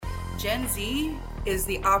Gen Z is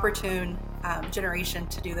the opportune generation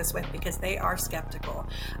to do this with because they are skeptical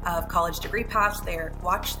of college degree paths. They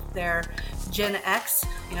watch their Gen X,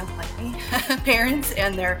 like me, parents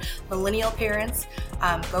and their millennial parents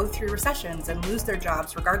go through recessions and lose their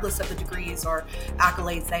jobs regardless of the degrees or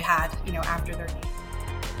accolades they had, after their.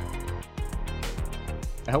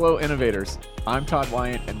 Hello, innovators. I'm Todd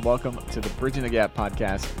Wyant, and welcome to the Bridging the Gap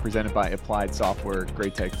podcast presented by Applied Software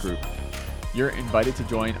Great Tech Group. You're invited to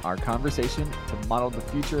join our conversation to model the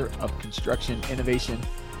future of construction innovation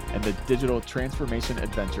and the digital transformation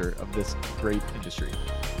adventure of this great industry.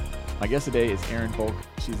 My guest today is Erin Volk.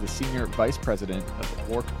 She's the Senior Vice President of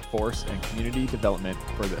Workforce and Community Development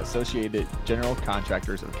for the Associated General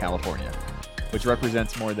Contractors of California, which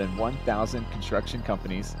represents more than 1,000 construction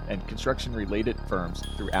companies and construction-related firms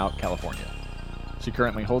throughout California. She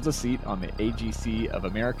currently holds a seat on the AGC of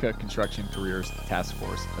America Construction Careers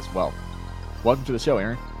Taskforce as well. Welcome to the show,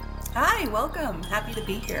 Erin. Hi, welcome. Happy to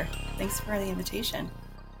be here. Thanks for the invitation.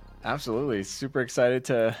 Absolutely. Super excited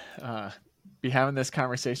to be having this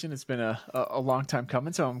conversation. It's been a long time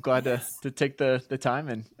coming, so I'm glad to take the time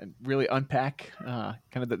and really unpack kind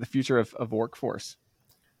of the future of workforce.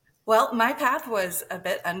 Well, my path was a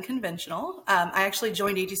bit unconventional. I actually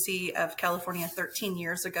joined AGC of California 13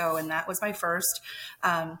 years ago, and that was my first,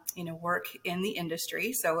 work in the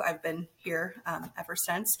industry. So I've been here ever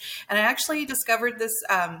since. And I actually discovered this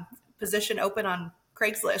position open on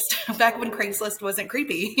Craigslist back when Craigslist wasn't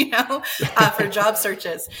creepy, for job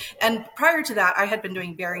searches. And prior to that, I had been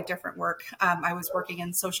doing very different work. I was working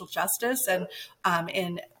in social justice and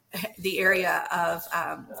in the area of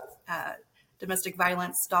domestic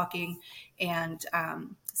violence, stalking, and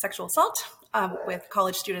sexual assault with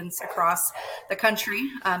college students across the country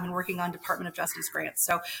and working on Department of Justice grants.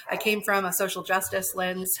 So I came from a social justice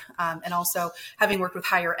lens and also having worked with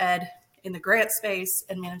higher ed in the grant space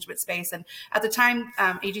and management space. And at the time,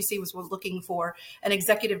 AGC was looking for an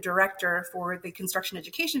executive director for the Construction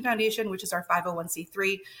Education Foundation, which is our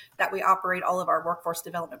 501c3 that we operate all of our workforce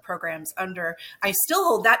development programs under. I still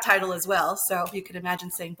hold that title as well. So you can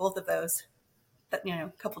imagine saying both of those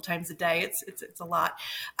a couple times a day. It's a lot.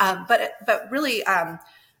 But really,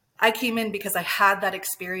 I came in because I had that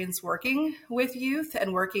experience working with youth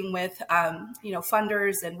and working with,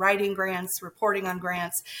 funders and writing grants, reporting on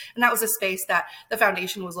grants. And that was a space that the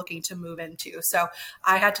foundation was looking to move into. So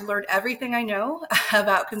I had to learn everything I know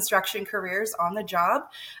about construction careers on the job.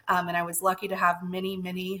 And I was lucky to have many,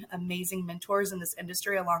 many amazing mentors in this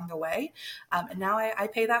industry along the way. And now I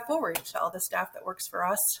pay that forward to all the staff that works for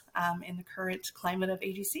us in the current climate of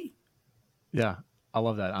AGC. Yeah. I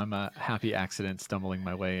love that. I'm a happy accident stumbling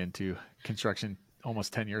my way into construction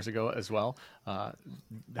almost 10 years ago as well,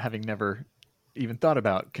 having never even thought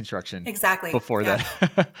about construction before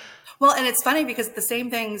that. Well, and it's funny because the same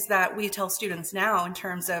things that we tell students now in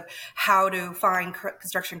terms of how to find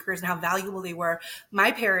construction careers and how valuable they were.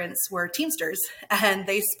 My parents were Teamsters, and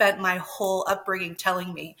they spent my whole upbringing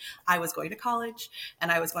telling me I was going to college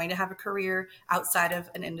and I was going to have a career outside of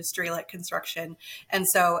an industry like construction. And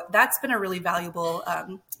so that's been a really valuable,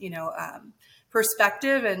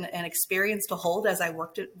 perspective and experience to hold as I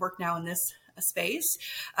work now in this space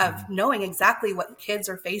of knowing exactly what kids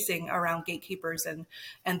are facing around gatekeepers and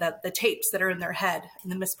the tapes that are in their head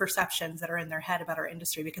and the misperceptions that are in their head about our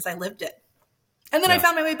industry because I lived it. And then I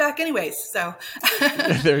found my way back anyways. So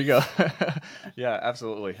there you go. Yeah,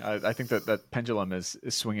 absolutely. I think that pendulum is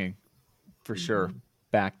swinging for sure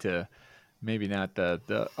back to maybe not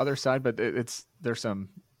the other side, but there's some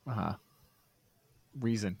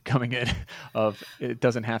reason coming in of it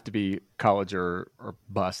doesn't have to be college or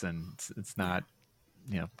bust, and it's not,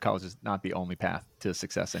 college is not the only path to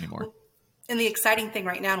success anymore. And the exciting thing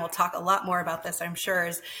right now, and we'll talk a lot more about this, I'm sure,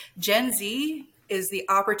 is Gen Z is the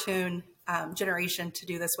opportune generation to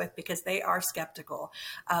do this with because they are skeptical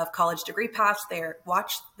of college degree paths. They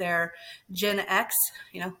watch their Gen X,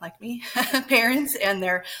 like me, parents and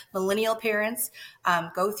their millennial parents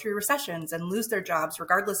go through recessions and lose their jobs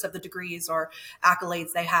regardless of the degrees or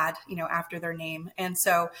accolades they had, after their name. And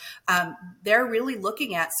so they're really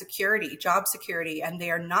looking at security, job security, and they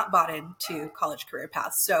are not bought into college career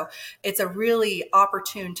paths. So it's a really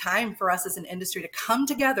opportune time for us as an industry to come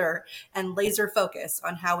together and laser focus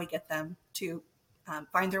on how we get them to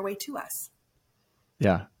find their way to us.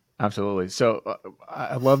 Yeah, absolutely. So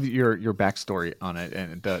I love your backstory on it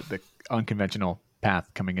and the unconventional path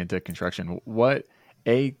coming into construction. What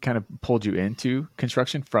kind of pulled you into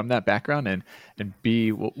construction from that background, and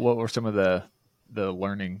B, what were some of the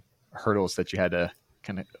learning hurdles that you had to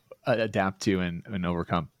kind of adapt to and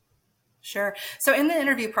overcome? Sure. So in the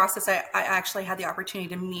interview process, I actually had the opportunity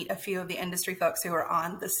to meet a few of the industry folks who were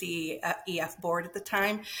on the CEF board at the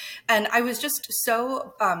time. And I was just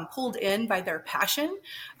so pulled in by their passion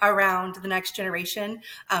around the next generation.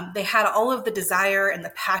 They had all of the desire and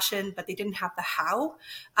the passion, but they didn't have the how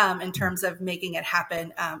in terms of making it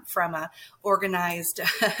happen from a organized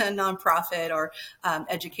nonprofit or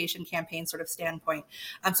education campaign sort of standpoint.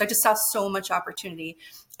 So I just saw so much opportunity.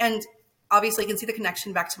 And obviously, you can see the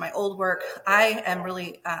connection back to my old work. I am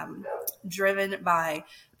really driven by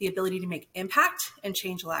the ability to make impact and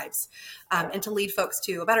change lives and to lead folks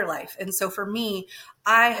to a better life. And so for me,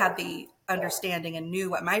 I had the understanding and knew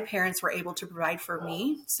what my parents were able to provide for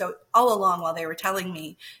me. So all along while they were telling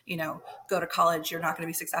me, go to college, you're not going to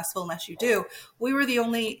be successful unless you do, we were the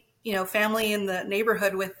only, family in the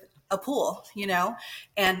neighborhood with a pool,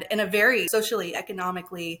 and in a very socially,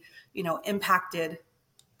 economically, impacted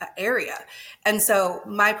area. And so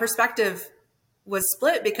my perspective was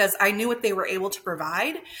split because I knew what they were able to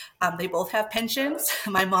provide. They both have pensions.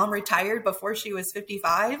 My mom retired before she was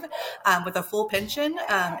 55 with a full pension.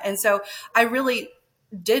 And so I really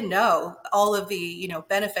did know all of the,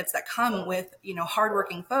 benefits that come with,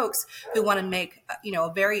 hardworking folks who want to make,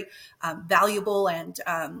 a very valuable and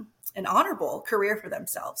honorable career for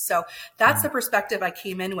themselves. So that's the perspective I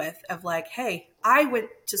came in with of like, hey, I went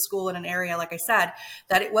to school in an area, like I said,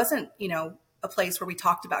 that it wasn't, a place where we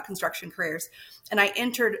talked about construction careers. And I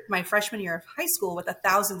entered my freshman year of high school with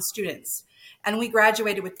 1,000 students and we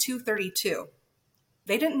graduated with 232.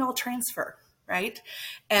 They didn't all transfer, right?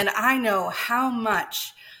 And I know how much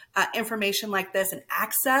information like this and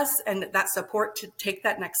access and that support to take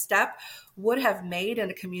that next step would have made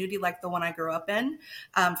in a community like the one I grew up in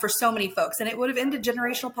for so many folks. And it would have ended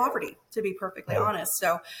generational poverty, to be perfectly honest.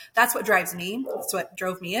 So that's what drives me. That's what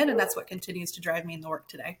drove me in. And that's what continues to drive me in the work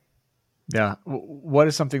today. Yeah. What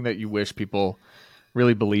is something that you wish people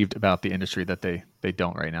really believed about the industry that they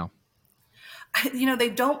don't right now? They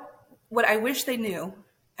don't. What I wish they knew,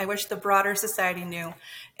 I wish the broader society knew,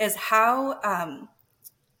 is how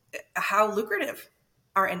lucrative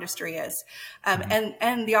our industry is,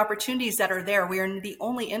 and the opportunities that are there. We are the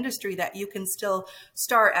only industry that you can still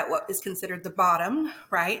start at what is considered the bottom,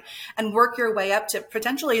 right, and work your way up to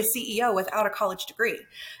potentially a CEO without a college degree.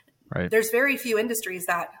 Right. There's very few industries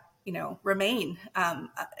that remain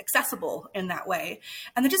accessible in that way.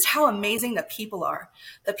 And then just how amazing the people are.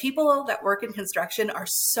 The people that work in construction are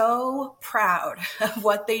so proud of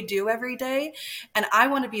what they do every day. And I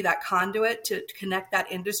want to be that conduit to connect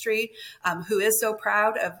that industry who is so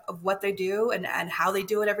proud of what they do and how they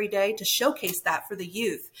do it every day, to showcase that for the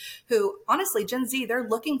youth who, honestly, Gen Z, they're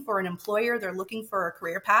looking for an employer. They're looking for a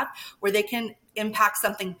career path where they can impact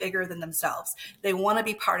something bigger than themselves. They want to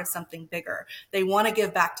be part of something bigger. They want to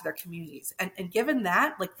give back to their communities. And given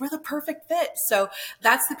that, like, we're the perfect fit. So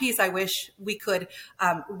that's the piece I wish we could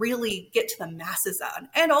really get to the masses on.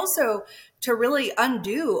 And also to really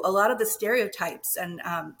undo a lot of the stereotypes and,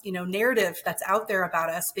 narrative that's out there about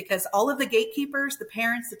us, because all of the gatekeepers, the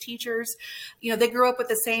parents, the teachers, they grew up with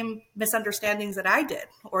the same misunderstandings that I did,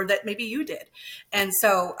 or that maybe you did. And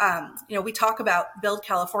so, we talk about Build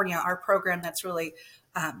California, our program that's really,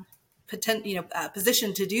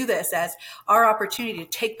 positioned to do this as our opportunity to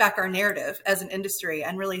take back our narrative as an industry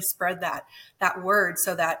and really spread that word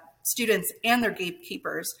so that students and their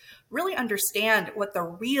gatekeepers really understand what the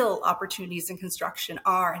real opportunities in construction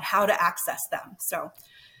are and how to access them.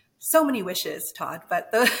 So many wishes, Todd,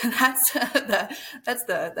 but that's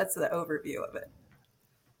the overview of it.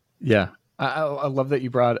 Yeah, I love that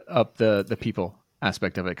you brought up the people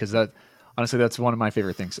aspect of it, because honestly, that's one of my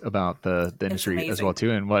favorite things about the industry as well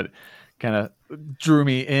too, and what kind of drew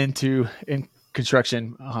me in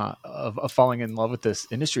construction of falling in love with this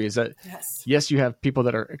industry is that yes, you have people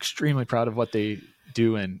that are extremely proud of what they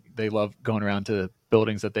do and they love going around to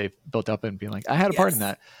buildings that they've built up and being like, I had a part in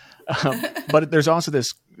that. But there's also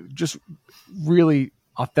this just really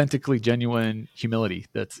authentically genuine humility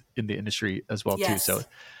that's in the industry as well too. So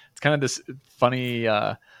it's kind of this funny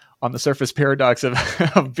on the surface paradox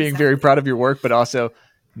of being very proud of your work, but also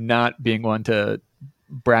not being one to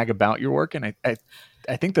brag about your work. And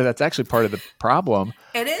I think that that's actually part of the problem.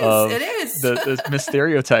 It is. The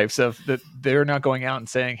stereotypes of that they're not going out and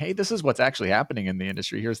saying, hey, this is what's actually happening in the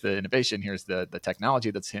industry. Here's the innovation. Here's the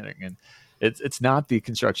technology that's hitting. And it's not the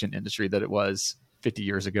construction industry that it was 50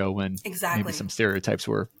 years ago when maybe some stereotypes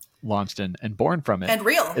were launched and born from it. And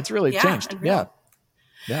real. It's really changed. Yeah.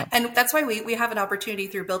 Yeah. And that's why we have an opportunity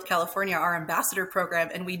through Build California, our ambassador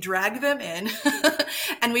program, and we drag them in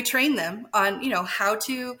and we train them on, how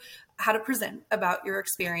how to present about your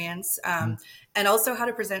experience, and also how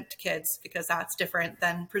to present to kids, because that's different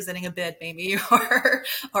than presenting a bid maybe,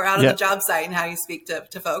 or out on the job site and how you speak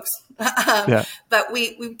to folks. But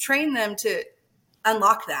we train them to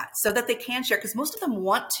unlock that so that they can share, because most of them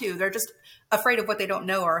want to. They're just afraid of what they don't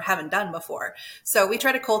know or haven't done before. So we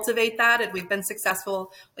try to cultivate that, and we've been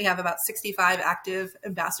successful. We have about 65 active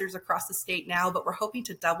ambassadors across the state now, but we're hoping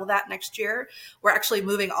to double that next year. We're actually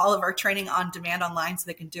moving all of our training on demand online so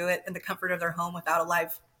they can do it in the comfort of their home without a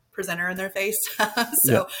live presenter in their face.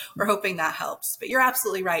 So we're hoping that helps. But you're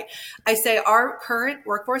absolutely right. I say our current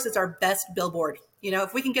workforce is our best billboard.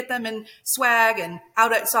 If we can get them in swag and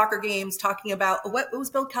out at soccer games talking about what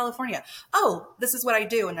was built California. Oh, this is what I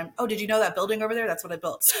do. And did you know that building over there? That's what I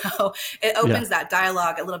built. So it opens that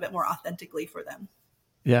dialogue a little bit more authentically for them.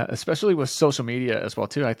 Yeah, especially with social media as well,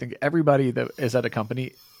 too. I think everybody that is at a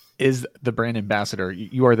company is the brand ambassador.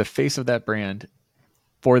 You are the face of that brand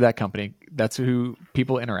for that company. That's who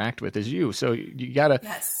people interact with, is you. So you gotta,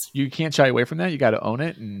 you can't shy away from that. You got to own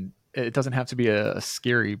it. And it doesn't have to be a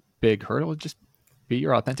scary, big hurdle. Just be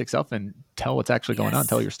your authentic self and tell what's actually going on.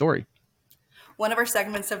 Tell your story. One of our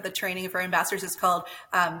segments of the training for ambassadors is called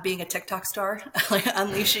being a TikTok star, like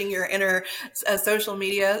unleashing your inner social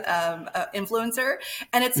media influencer.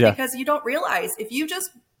 And it's because you don't realize, if you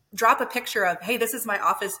just drop a picture of, hey, this is my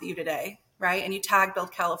office view today, right? And you tag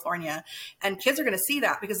Build California, and kids are going to see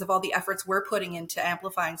that because of all the efforts we're putting into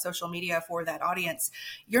amplifying social media for that audience.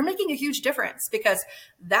 You're making a huge difference, because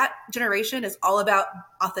that generation is all about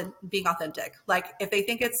being authentic. Like, if they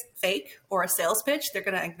think it's fake or a sales pitch, they're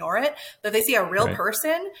going to ignore it. But if they see a real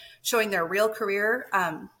person showing their real career,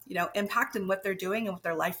 impact in what they're doing and what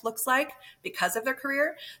their life looks like because of their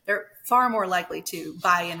career, they're far more likely to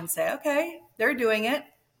buy in and say, okay, they're doing it.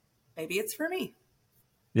 Maybe it's for me.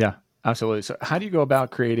 Yeah. Absolutely. So how do you go about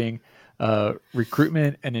creating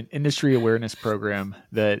recruitment and an industry awareness program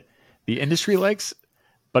that the industry likes,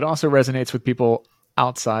 but also resonates with people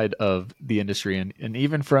outside of the industry, and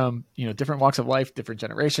even from, different walks of life, different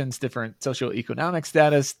generations, different socioeconomic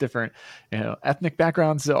status, different, ethnic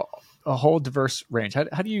backgrounds, a whole diverse range?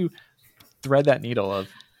 How do you thread that needle of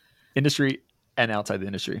industry and outside the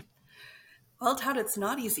industry? Well, Todd, it's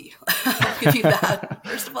not easy. I'll give you that.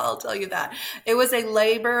 First of all, I'll tell you that. It was a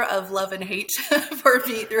labor of love and hate for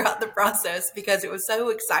me throughout the process, because it was so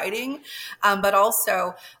exciting. But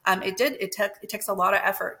also, it takes a lot of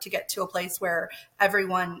effort to get to a place where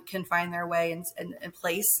everyone can find their way and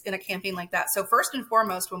place in a campaign like that. So first and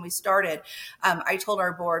foremost, when we started, I told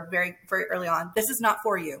our board very, very early on, this is not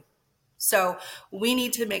for you. So we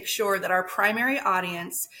need to make sure that our primary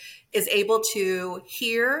audience is able to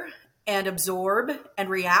hear and absorb and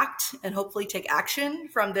react and hopefully take action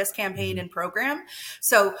from this campaign and program.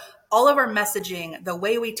 So all of our messaging, the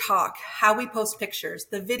way we talk, how we post pictures,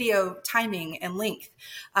 the video timing and length,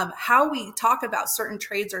 how we talk about certain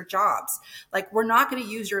trades or jobs, like, we're not going to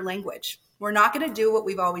use your language. We're not going to do what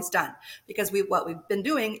we've always done, because what we've been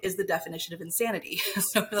doing is the definition of insanity.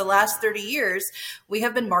 So for the last 30 years, we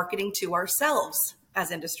have been marketing to ourselves as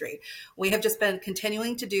industry. We have just been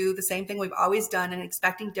continuing to do the same thing we've always done and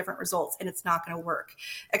expecting different results, and it's not going to work,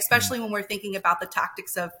 especially when we're thinking about the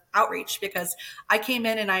tactics of outreach. Because I came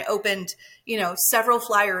in and I opened, several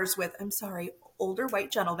flyers with, older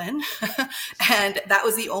white gentlemen. And that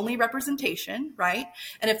was the only representation, right?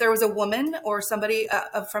 And if there was a woman or somebody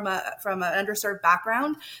from an underserved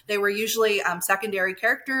background, they were usually secondary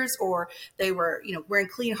characters, or they were, wearing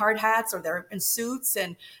clean hard hats, or they're in suits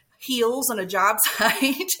and heels on a job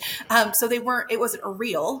site. So it wasn't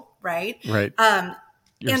real, right? Right.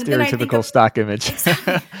 Your stereotypical stock image.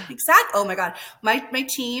 Exactly. Oh my God. My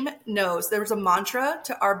team knows there was a mantra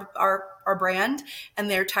to our brand, and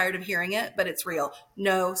they're tired of hearing it, but it's real.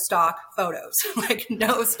 No stock photos. Like,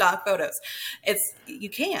 no stock photos.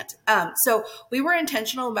 You can't. So we were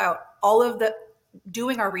intentional about all of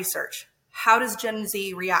doing our research. How does Gen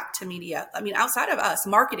Z react to media? I mean, outside of us,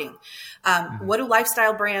 marketing. What do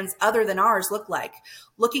lifestyle brands other than ours look like?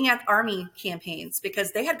 Looking at Army campaigns,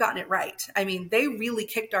 because they had gotten it right. I mean, they really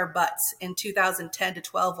kicked our butts in 2010 to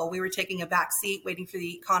 12 while we were taking a back seat waiting for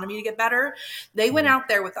the economy to get better. They went out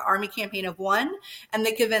there with the Army campaign of one, and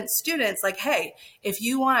they convinced students, like, hey, if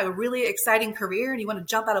you want a really exciting career and you want to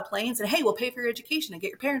jump out of planes, and hey, we'll pay for your education and get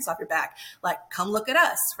your parents off your back, like, come look at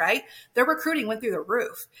us, right? Their recruiting went through the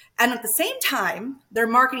roof. And at the same time, they're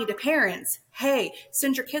marketing to parents, hey,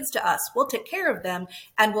 send your kids to us. We'll take care of them,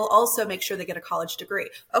 and we'll also make sure they get a college degree.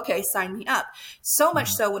 Okay, sign me up. So much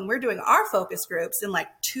so, when we're doing our focus groups in like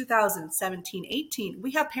 2017, 18,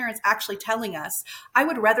 we have parents actually telling us, I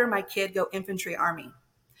would rather my kid go infantry Army.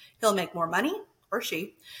 He'll make more money. or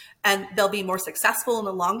she, and they'll be more successful in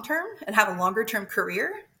the long term and have a longer term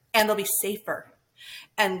career, and they'll be safer.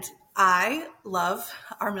 And I love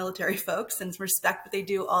our military folks and respect what they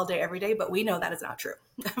do all day, every day, but we know that is not true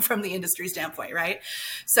from the industry standpoint, right?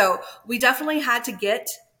 So we definitely had to get,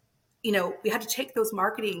 we had to take those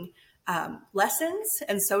marketing lessons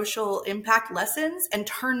and social impact lessons and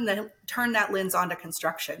turn that lens onto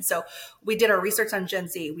construction. So we did our research on Gen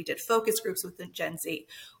Z. We did focus groups within Gen Z.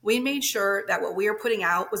 We made sure that what we were putting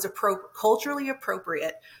out was culturally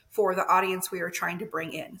appropriate for the audience we were trying to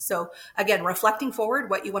bring in. So again, reflecting forward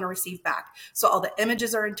what you want to receive back. So all the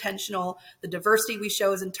images are intentional, the diversity we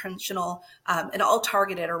show is intentional, and all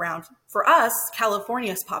targeted around, for us,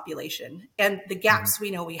 California's population and the gaps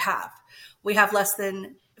we know we have. We have less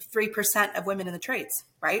than 3% of women in the trades,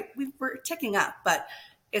 right? We're ticking up, but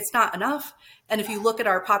it's not enough. And if you look at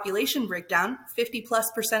our population breakdown,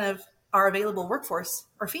 50+% of our available workforce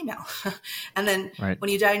are female. And then when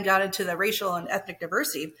you dive down into the racial and ethnic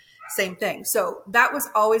diversity, same thing. So that was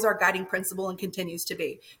always our guiding principle and continues to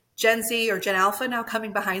be. Gen Z or Gen Alpha now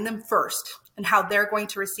coming behind them first, and how they're going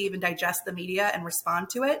to receive and digest the media and respond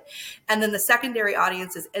to it. And then the secondary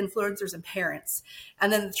audience is influencers and parents.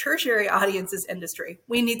 And then the tertiary audience is industry.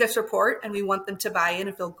 We need their support and we want them to buy in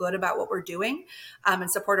and feel good about what we're doing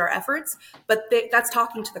and support our efforts. But that's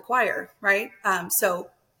talking to the choir, right? So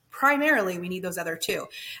primarily we need those other two.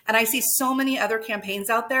 And I see so many other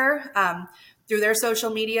campaigns out there through their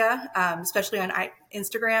social media, especially on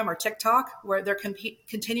Instagram or TikTok, where they're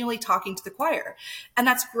continually talking to the choir. And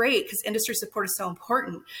that's great because industry support is so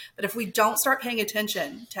important. But if we don't start paying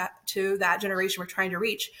attention to that generation we're trying to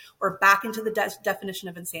reach, we're back into the definition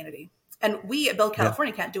of insanity. And we at Build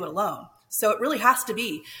California can't do it alone. So it really has to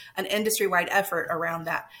be an industry-wide effort around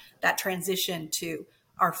that transition to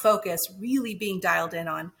our focus really being dialed in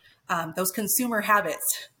on those consumer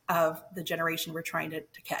habits of the generation we're trying to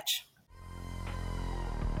catch.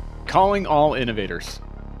 Calling all innovators.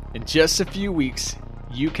 In just a few weeks,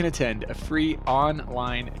 you can attend a free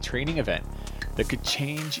online training event that could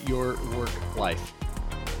change your work life.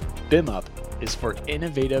 BIM Up is for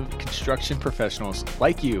innovative construction professionals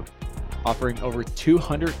like you, offering over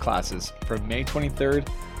 200 classes from May 23rd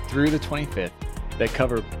through the 25th that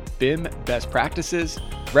cover BIM best practices,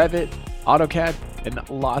 Revit, AutoCAD, and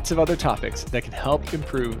lots of other topics that can help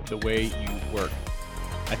improve the way you work.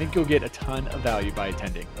 I think you'll get a ton of value by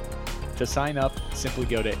attending. To sign up, simply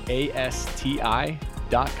go to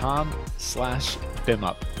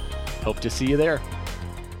asti.com/BIMUP. Hope to see you there.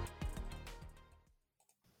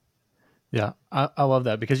 Yeah, I love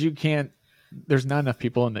that because there's not enough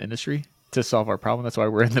people in the industry to solve our problem. That's why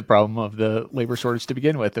we're in the problem of the labor shortage to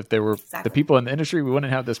begin with. If there were the people in the industry, we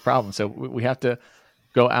wouldn't have this problem. So we have to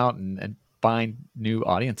go out and find new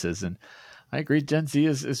audiences. And I agree, Gen Z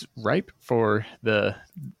is ripe for the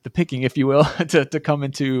picking, if you will, to come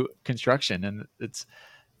into construction. And it's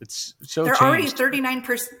so they're changed. Already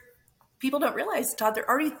 39%. People don't realize, Todd, they're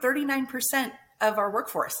already 39% of our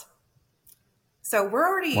workforce. So we're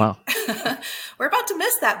already, we're about to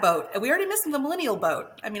miss that boat. And we already missed the millennial boat.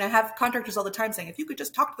 I mean, I have contractors all the time saying, if you could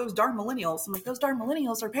just talk to those darn millennials. I'm like, those darn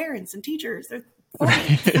millennials are parents and teachers. They're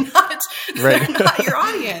 40. They're not your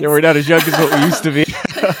audience. Yeah, we're not as young as what we used to be.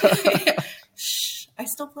 Shh, I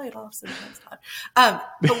still play it off sometimes, Todd.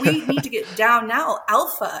 But we need to get down now,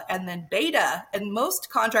 alpha and then beta. And most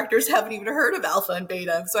contractors haven't even heard of alpha and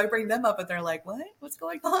beta. So I bring them up and they're like, what? What's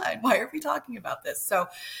going on? Why are we talking about this? So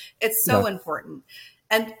it's so important.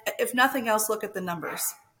 And if nothing else, look at the numbers.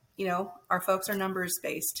 You know, our folks are numbers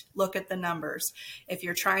based. Look at the numbers. If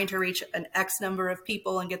you're trying to reach an X number of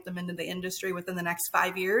people and get them into the industry within the next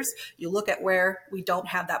 5 years, you look at where we don't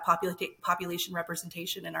have that population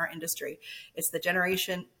representation in our industry. It's the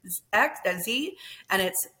generation Z, and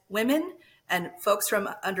it's women and folks from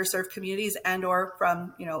underserved communities and or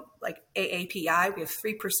from, like AAPI. We have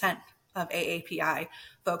 3% of AAPI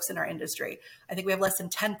folks in our industry. I think we have less than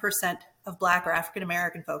 10% of Black or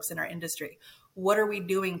African-American folks in our industry. What are we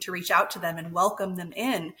doing to reach out to them and welcome them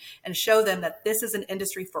in and show them that this is an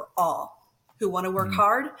industry for all who want to work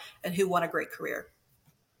hard and who want a great career?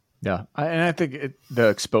 Yeah. And I think the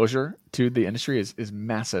exposure to the industry is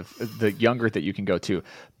massive. The younger that you can go to.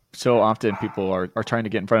 So often people are trying to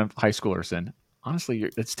get in front of high schoolers, and honestly,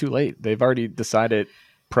 it's too late. They've already decided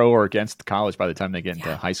pro or against college by the time they get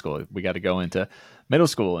into high school. We got to go into middle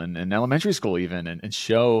school and elementary school even and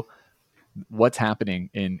show what's happening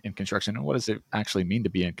in construction and what does it actually mean to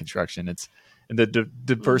be in construction. It's the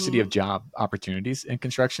diversity of job opportunities in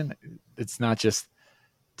construction. It's not just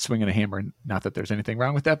swinging a hammer. Not that there's anything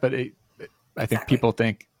wrong with that, but I think people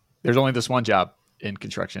think there's only this one job in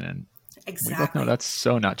construction, and We both know Exactly. that's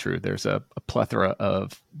so not true. There's a plethora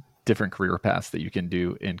of different career paths that you can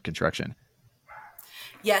do in construction.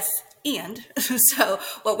 Yes. And so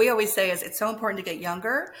what we always say is it's so important to get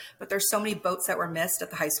younger, but there's so many boats that were missed at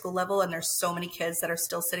the high school level. And there's so many kids that are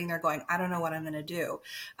still sitting there going, I don't know what I'm going to do.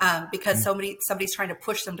 Because somebody's trying to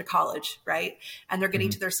push them to college. Right. And they're getting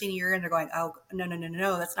Mm-hmm. to their senior year and they're going, oh, no, no, no, no,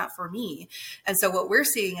 no, that's not for me. And so what we're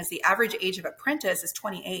seeing is the average age of apprentice is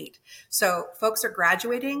 28. So folks are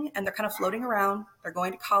graduating and they're kind of floating around. They're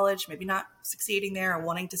going to college, maybe not succeeding there or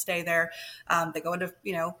wanting to stay there. They go into,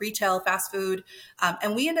 retail, fast food.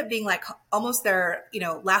 And we end up being like almost their,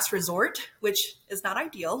 last resort, which is not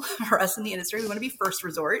ideal for us in the industry. We want to be first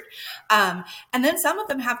resort. And then some of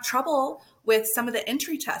them have trouble with some of the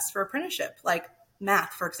entry tests for apprenticeship, like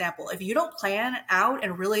math, for example. If you don't plan out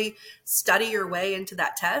and really study your way into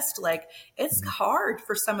that test, like it's hard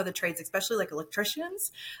for some of the trades, especially like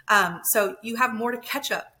electricians. So you have more to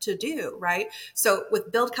catch up to do, right? So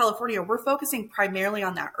with Build California, we're focusing primarily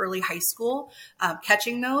on that early high school,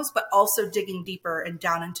 catching those, but also digging deeper and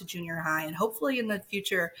down into junior high and hopefully in the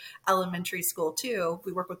future elementary school too.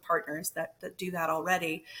 We work with partners that do that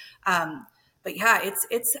already. But yeah,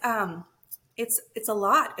 it's a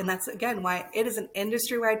lot. And that's, again, why it is an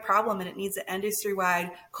industry-wide problem and it needs an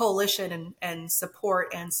industry-wide coalition and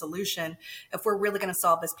support and solution if we're really going to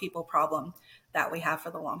solve this people problem that we have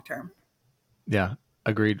for the long term. Yeah,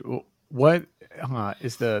 agreed. What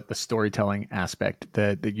is the storytelling aspect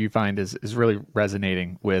that you find is really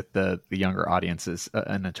resonating with the younger audiences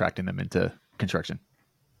and attracting them into construction?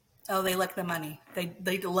 Oh, they like the money.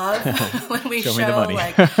 They love when we Show me the money.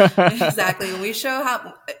 like exactly when we show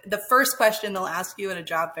how the first question they'll ask you at a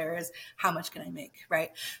job fair is how much can I make,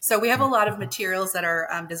 right? So we have a lot of materials that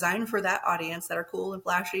are designed for that audience that are cool and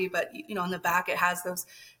flashy, but in the back it has those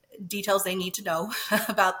details they need to know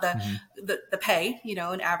about the pay,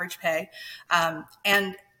 an average pay,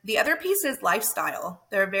 and the other piece is lifestyle.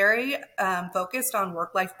 They're very focused on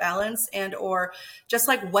work-life balance and or just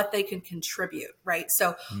like what they can contribute, right?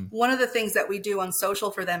 So one of the things that we do on social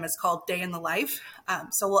for them is called Day in the Life.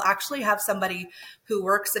 So we'll actually have somebody who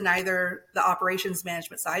works in either the operations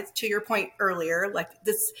management side, to your point earlier, like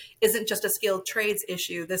this isn't just a skilled trades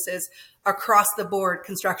issue. This is across the board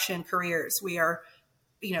construction careers. We are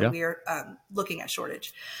looking at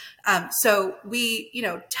shortage. So we,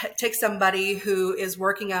 take somebody who is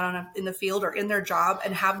working out in the field or in their job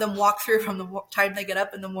and have them walk through from the time they get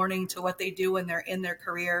up in the morning to what they do when they're in their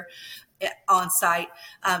career on site.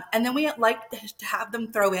 And then we like to have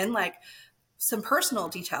them throw in like some personal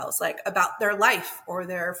details, like about their life or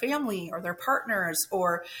their family or their partners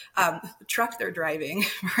or the truck they're driving,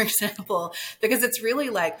 for example, because it's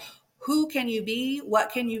really like, who can you be?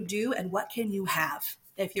 What can you do? And what can you have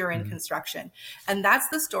if you're in construction? And that's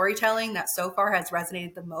the storytelling that so far has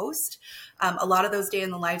resonated the most. A lot of those day in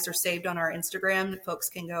the lives are saved on our Instagram that folks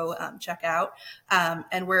can go check out.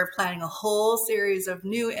 And we're planning a whole series of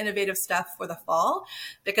new innovative stuff for the fall,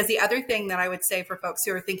 because the other thing that I would say for folks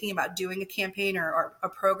who are thinking about doing a campaign or a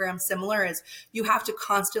program similar is you have to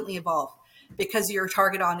constantly evolve because your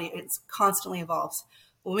target audience constantly evolves.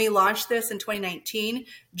 When we launched this in 2019,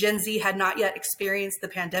 Gen Z had not yet experienced the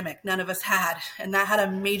pandemic. None of us had. And that had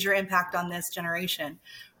a major impact on this generation,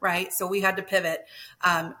 right? So we had to pivot.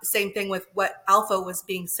 Same thing with what Alpha was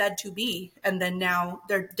being said to be. And then now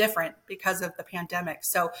they're different because of the pandemic.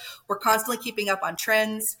 So we're constantly keeping up on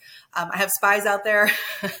trends. I have spies out there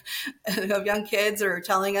of young kids are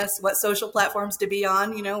telling us what social platforms to be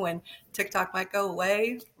on, when TikTok might go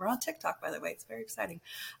away. We're on TikTok, by the way. It's very exciting.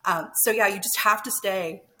 So yeah, you just have to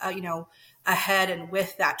stay, ahead and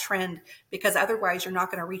with that trend, because otherwise you're not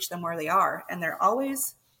going to reach them where they are. And they're always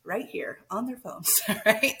right here on their phones,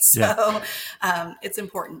 right? So it's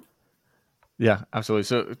important. Yeah, absolutely.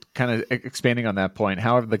 So kind of expanding on that point,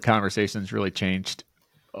 how have the conversations really changed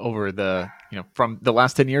over from the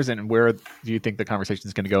last 10 years, and where do you think the conversation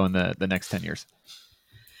is going to go in the next 10 years?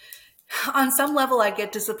 On some level, I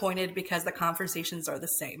get disappointed because the conversations are the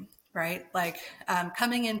same, right? Like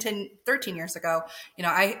coming in 13 years ago,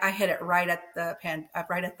 I hit it right at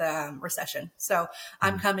the recession. So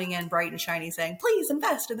I'm coming in bright and shiny saying, please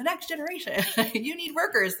invest in the next generation. You need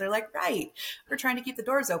workers. They're like, right. We're trying to keep the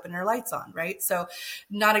doors open and our lights on, right? So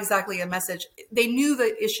not exactly a message. They knew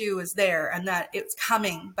the issue was there and that it's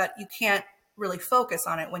coming, but you can't really focus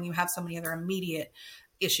on it when you have so many other immediate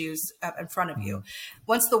issues in front of you.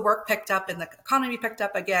 Once the work picked up and the economy picked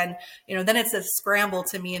up again, then it's a scramble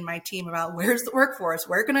to me and my team about where's the workforce?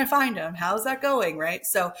 Where can I find them? How's that going? Right.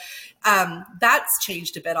 So that's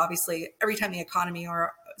changed a bit. Obviously, every time the economy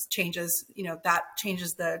or changes, that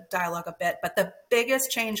changes the dialogue a bit. But the biggest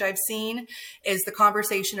change I've seen is the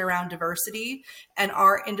conversation around diversity, and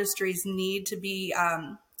our industries need to be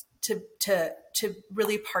to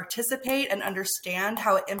really participate and understand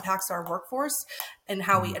how it impacts our workforce and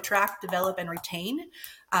how we attract, develop, and retain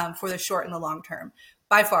for the short and the long term.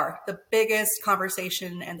 By far, the biggest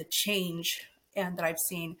conversation and the change that I've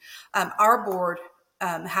seen. Our board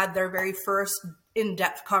had their very first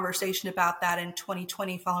in-depth conversation about that in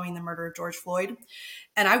 2020 following the murder of George Floyd.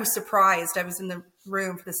 And I was surprised. I was in the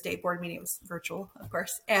room for the state board meeting. It was virtual, of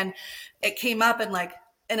course. And it came up and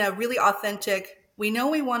in a really authentic, we know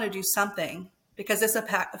we want to do something because this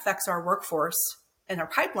affects our workforce and our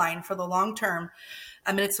pipeline for the long term.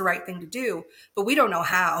 I mean, it's the right thing to do, but we don't know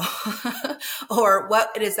how or what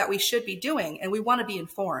it is that we should be doing. And we want to be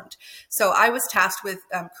informed. So I was tasked with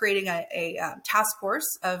creating a task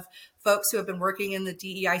force of folks who have been working in the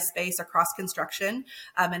DEI space across construction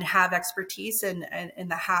and have expertise in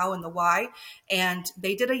the how and the why. And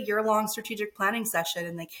they did a year-long strategic planning session,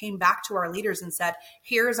 and they came back to our leaders and said,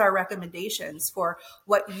 here's our recommendations for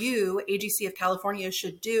what you, AGC of California,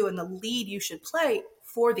 should do and the lead you should play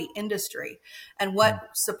for the industry, and what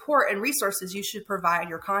support and resources you should provide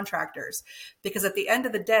your contractors. Because at the end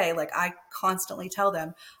of the day, like I constantly tell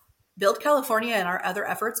them, Build California and our other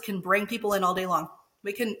efforts can bring people in all day long.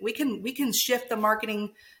 We can shift the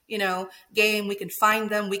marketing, game. We can find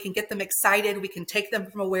them. We can get them excited. We can take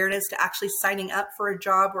them from awareness to actually signing up for a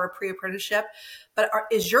job or a pre-apprenticeship. But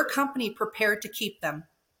is your company prepared to keep them?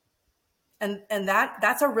 And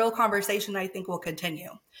that's a real conversation I think will continue,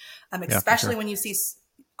 especially when you see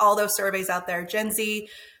all those surveys out there. Gen Z,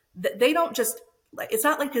 they don't just, it's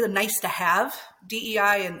not like a nice to have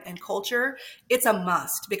DEI and culture. It's a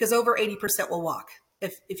must, because over 80% will walk.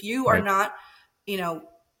 If you are not, you don't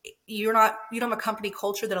have a company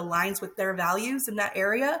culture that aligns with their values in that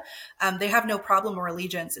area, they have no problem or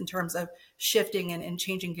allegiance in terms of shifting and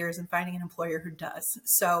changing gears and finding an employer who does.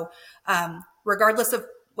 So regardless of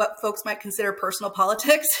what folks might consider personal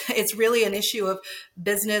politics, it's really an issue of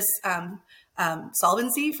business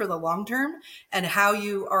solvency for the long term, and how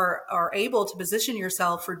you are able to position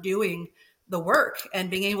yourself for doing the work and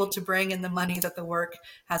being able to bring in the money that the work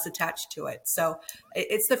has attached to it. So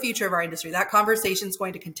it's the future of our industry. That conversation is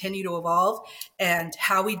going to continue to evolve, and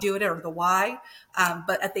how we do it, or the why.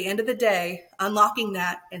 But at the end of the day, unlocking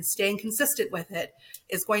that and staying consistent with it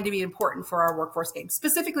is going to be important for our workforce game,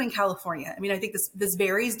 specifically in California. I mean, I think this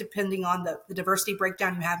varies depending on the diversity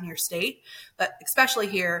breakdown you have in your state, but especially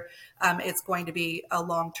here, it's going to be a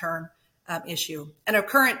long-term issue. And our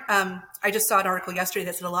current, I just saw an article yesterday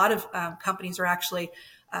that said a lot of companies are actually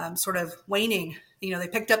sort of waning. They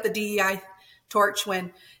picked up the DEI torch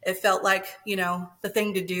when it felt like, the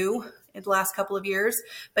thing to do in the last couple of years,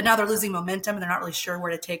 but now they're losing momentum and they're not really sure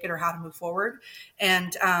where to take it or how to move forward.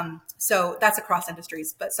 And so that's across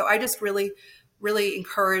industries. But so I just really, really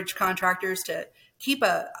encourage contractors to keep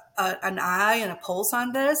an eye and a pulse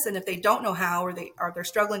on this. And if they don't know how, or they're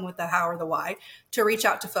struggling with the how or the why, to reach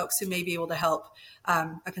out to folks who may be able to help.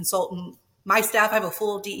 A consultant, my staff, I have a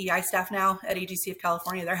full DEI staff now at AGC of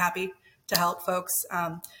California. They're happy to help folks.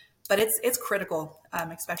 But it's critical,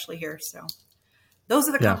 especially here. So those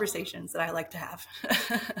are the conversations that I like to have.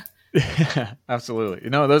 Yeah, absolutely.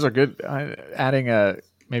 Those are good. Adding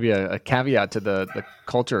maybe a caveat to the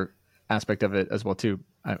culture aspect of it as well too.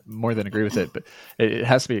 I more than agree with it, but it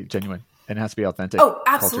has to be genuine and it has to be authentic. Oh,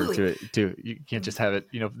 absolutely. Culture to it too. You can't just have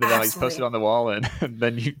it, the values posted on the wall and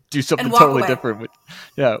then you do something totally different.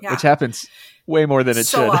 Which happens way more than it should.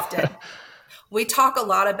 So often. We talk a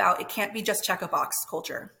lot about, it can't be just check a box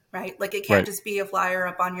culture, right? Like it can't just be a flyer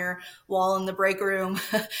up on your wall in the break room.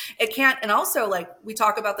 It can't. And also, we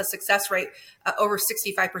talk about the success rate, over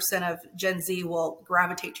 65% of Gen Z will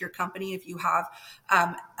gravitate to your company if you have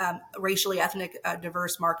racially ethnic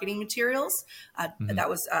diverse marketing materials. That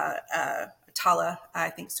was Tala,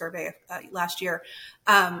 I think, survey last year.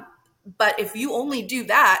 But if you only do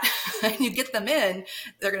that and you get them in,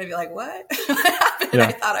 they're going to be like, what? What happened?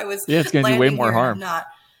 I thought I was it's going to do way more harm. Not.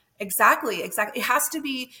 Exactly. It has to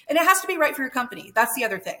be, and it has to be right for your company. That's the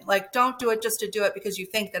other thing. Don't do it just to do it because you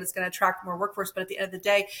think that it's going to attract more workforce. But at the end of the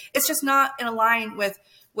day, it's just not in line with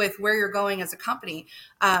where you're going as a company.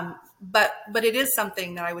 But it is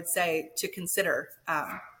something that I would say to consider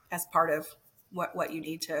as part of what you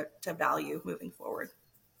need to value moving forward.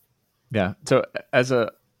 Yeah. So as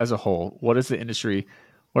a whole, what is the industry,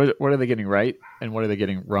 what are they getting right and what are they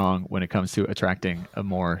getting wrong when it comes to attracting a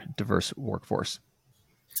more diverse workforce?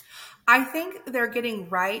 I think they're getting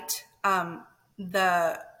right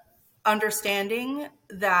the understanding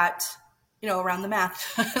that, around the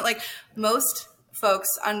math, most folks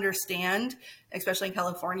understand, especially in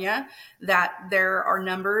California, that there are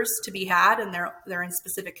numbers to be had, and they're in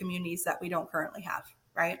specific communities that we don't currently have,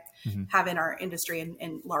 right? Have in our industry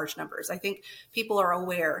in large numbers. I think people are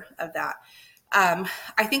aware of that.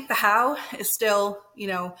 I think the how is still,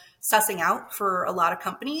 sussing out for a lot of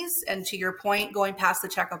companies. And to your point, going past the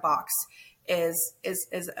check a box is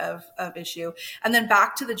of issue. And then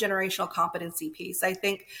back to the generational competency piece. I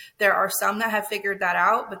think there are some that have figured that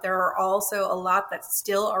out, but there are also a lot that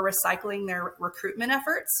still are recycling their recruitment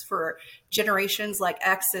efforts for generations like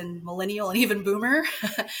X and millennial and even boomer.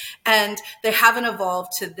 And they haven't evolved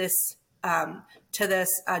to this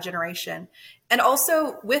generation. And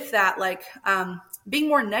also with that, being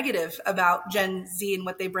more negative about Gen Z and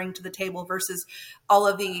what they bring to the table versus all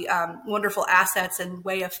of the wonderful assets and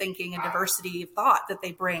way of thinking and diversity of thought that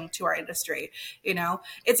they bring to our industry.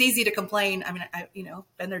 It's easy to complain. I mean,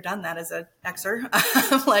 been there, done that as an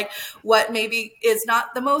Xer. What maybe is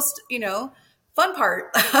not the most, fun part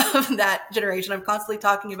of that generation. I'm constantly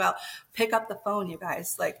talking about pick up the phone, you guys.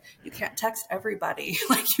 You can't text everybody.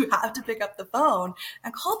 You have to pick up the phone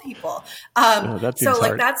and call people. That seems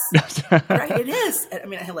hard. That's right. It is. I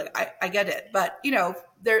mean, I get it, but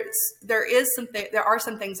there are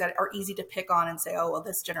some things that are easy to pick on and say, oh, well,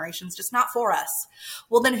 this generation's just not for us.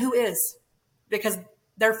 Well, then who is? Because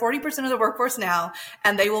they're 40% of the workforce now,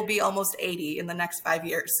 and they will be almost 80 in the next 5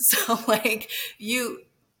 years. So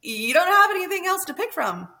you don't have anything else to pick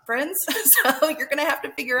from, friends. So you're going to have to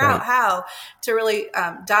figure out how to really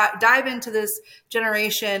dive into this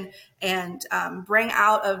generation and bring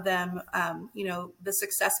out of them, the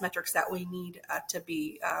success metrics that we need to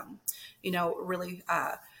be, really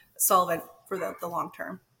solvent for the long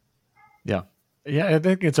term. Yeah. Yeah. I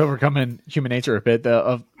think it's overcoming human nature a bit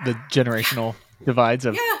of the generational divides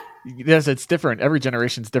of, yes, it's different. Every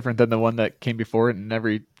generation is different than the one that came before it, and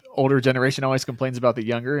every older generation always complains about the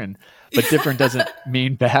younger, but different doesn't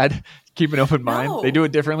mean bad. Keep an open mind. They do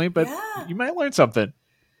it differently, but you might learn something.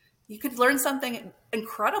 You could learn something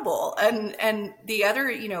incredible. And the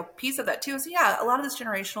other, piece of that too is, a lot of this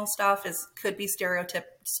generational stuff could be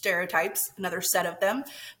stereotypes, another set of them,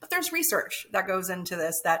 but there's research that goes into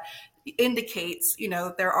this that indicates,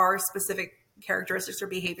 there are specific characteristics or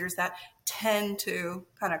behaviors that tend to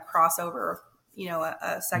kind of cross over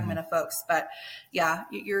a segment of folks. But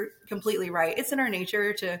you're completely right. It's in our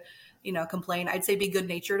nature to, complain. I'd say be good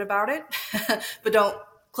natured about it, but don't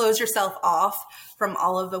close yourself off from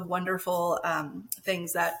all of the wonderful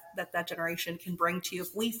things that generation can bring to you.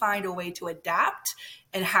 If we find a way to adapt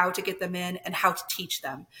and how to get them in and how to teach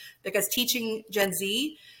them, because teaching Gen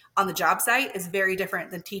Z on the job site is very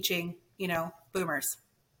different than teaching, boomers.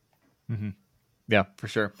 Mm-hmm. Yeah, for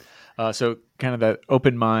sure. So kind of that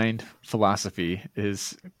open mind philosophy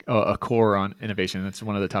is a core on innovation. That's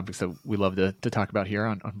one of the topics that we love to talk about here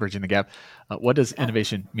on Bridging the Gap. What does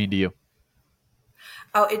innovation mean to you?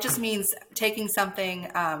 Oh, it just means taking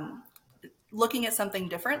something, looking at something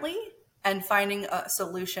differently and finding a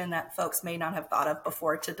solution that folks may not have thought of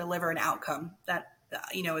before to deliver an outcome that,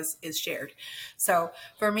 is shared. So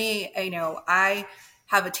for me, I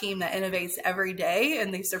have a team that innovates every day,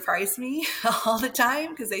 and they surprise me all the time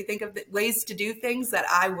because they think of ways to do things that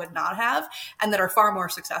I would not have and that are far more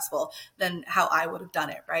successful than how I would have done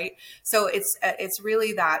it. Right. So it's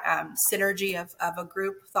really that synergy of a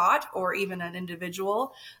group thought or even an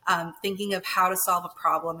individual thinking of how to solve a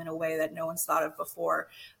problem in a way that no one's thought of before,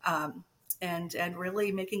 and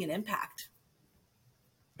really making an impact.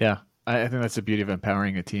 Yeah. I think that's the beauty of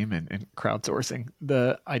empowering a team and crowdsourcing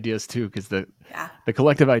the ideas too, because the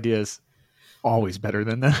collective idea is always better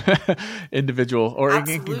than the individual, or it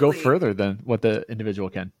can go further than what the individual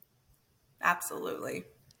can. Absolutely.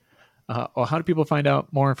 Well, how do people find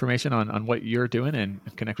out more information on what you're doing and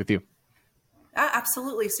connect with you?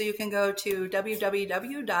 Absolutely. So you can go to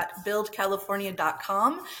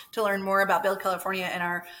www.buildcalifornia.com to learn more about Build California and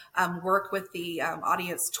our work with the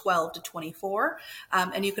audience 12 to 24.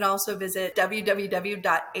 And you can also visit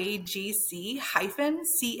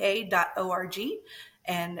www.agc-ca.org,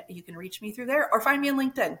 and you can reach me through there or find me on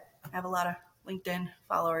LinkedIn. I have a lot of LinkedIn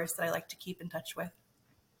followers that I like to keep in touch with.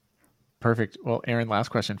 Perfect. Well, Erin, last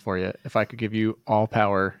question for you. If I could give you all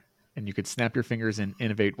power and you could snap your fingers and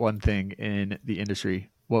innovate one thing in the industry,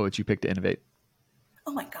 what would you pick to innovate?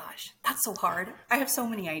 Oh my gosh, that's so hard. I have so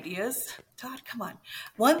many ideas. Todd, come on.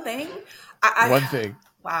 One thing? One thing.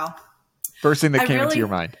 Wow. First thing that came into your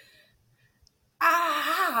mind.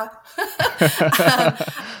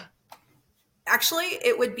 Actually,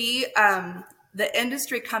 it would be the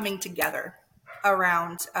industry coming together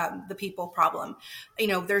around the people problem.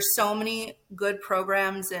 There's so many good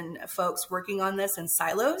programs and folks working on this in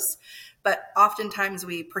silos, but oftentimes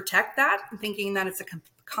we protect that thinking that it's a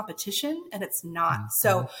competition, and it's not. Mm-hmm.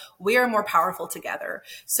 So we are more powerful together.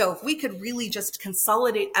 So if we could really just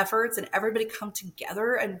consolidate efforts and everybody come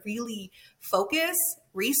together and really focus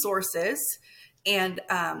resources and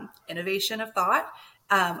innovation of thought,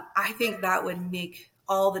 I think that would make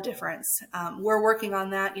all the difference. We're working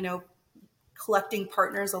on that, collecting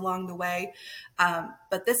partners along the way.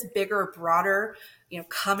 But this bigger, broader,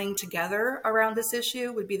 coming together around this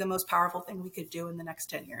issue would be the most powerful thing we could do in the next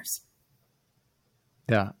 10 years.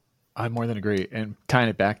 Yeah, I more than agree. And tying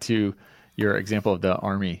it back to your example of the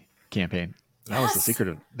Army campaign, that was the secret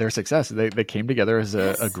of their success. They came together as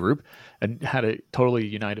a group and had a totally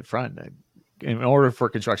united front. In order for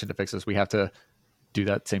construction to fix this, we have to do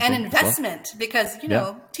that same thing. And investment, because,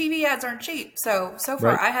 TV ads aren't cheap. So far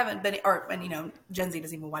right. I haven't been, Gen Z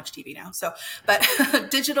doesn't even watch TV now. So, but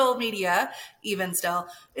digital media, even still,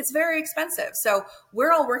 it's very expensive. So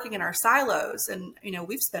we're all working in our silos, and,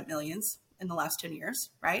 we've spent millions in the last 10 years,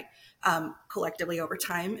 right? Collectively over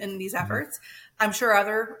time in these efforts. I'm sure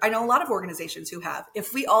I know a lot of organizations who have.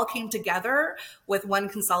 If we all came together with one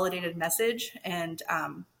consolidated message and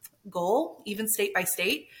goal, even state by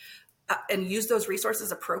state, and use those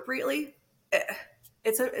resources appropriately,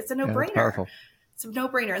 it's a no-brainer. Powerful. It's a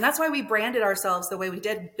no-brainer. And that's why we branded ourselves the way we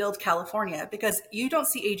did, Build California, because you don't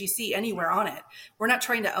see AGC anywhere on it. We're not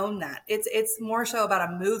trying to own that. It's more so about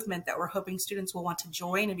a movement that we're hoping students will want to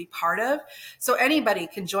join and be part of. So anybody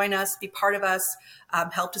can join us, be part of us,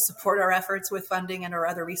 help to support our efforts with funding and our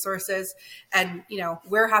other resources. And,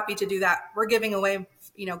 we're happy to do that. We're giving away,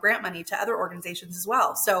 grant money to other organizations as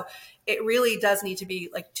well. So it really does need to be,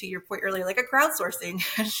 like, to your point earlier, like a crowdsourcing,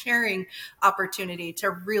 sharing opportunity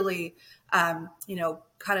to really,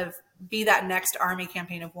 kind of be that next Army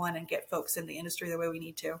campaign of one and get folks in the industry the way we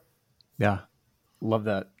need to. Yeah. Love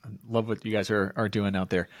that. Love what you guys are doing out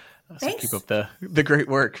there. So Thanks. Keep up the great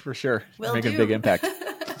work for sure. Making a big impact.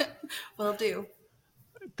 Will do.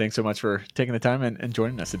 Thanks so much for taking the time and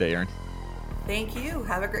joining us today, Erin. Thank you.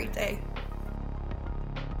 Have a great day.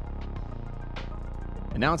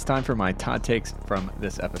 And now it's time for my Todd takes from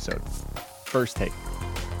this episode. First take.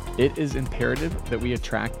 It is imperative that we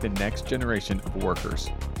attract the next generation of workers.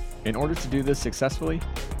 In order to do this successfully,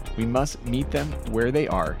 we must meet them where they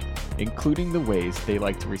are, including the ways they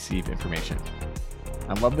like to receive information.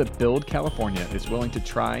 I love that Build California is willing to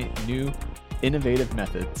try new, innovative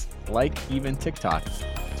methods, like even TikTok,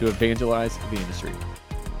 to evangelize the industry.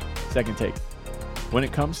 Second take. When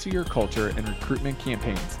it comes to your culture and recruitment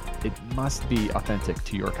campaigns, it must be authentic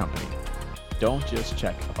to your company. Don't just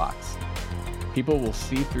check a box. People will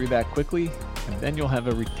see through that quickly, and then you'll have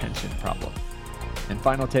a retention problem. And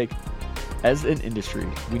final take, as an industry,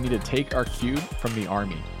 we need to take our cue from the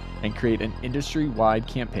Army and create an industry-wide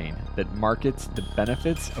campaign that markets the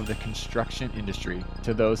benefits of the construction industry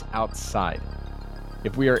to those outside.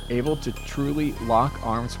 If we are able to truly lock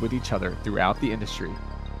arms with each other throughout the industry,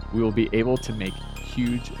 we will be able to make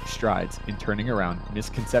huge strides in turning around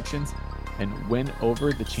misconceptions and win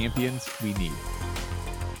over the champions we need.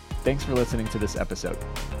 Thanks for listening to this episode.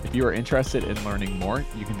 If you are interested in learning more,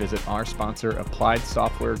 you can visit our sponsor, Applied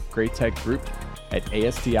Software Great Tech Group, at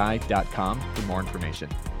asti.com for more information.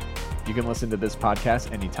 You can listen to this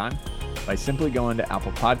podcast anytime by simply going to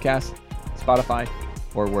Apple Podcasts, Spotify,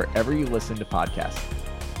 or wherever you listen to podcasts.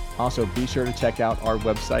 Also, be sure to check out our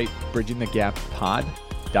website,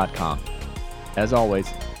 bridgingthegappod.com. As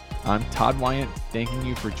always, I'm Todd Wyant, thanking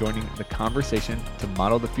you for joining the conversation to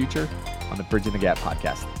model the future on the Bridging the Gap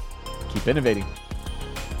podcast. Keep innovating.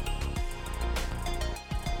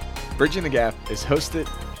 Bridging the Gap is hosted,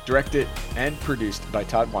 directed, and produced by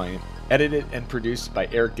Todd Wyant, edited and produced by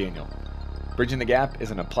Eric Daniel. Bridging the Gap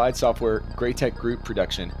is an Applied Software Great Tech Group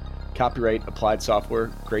production. Copyright Applied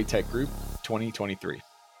Software Great Tech Group 2023.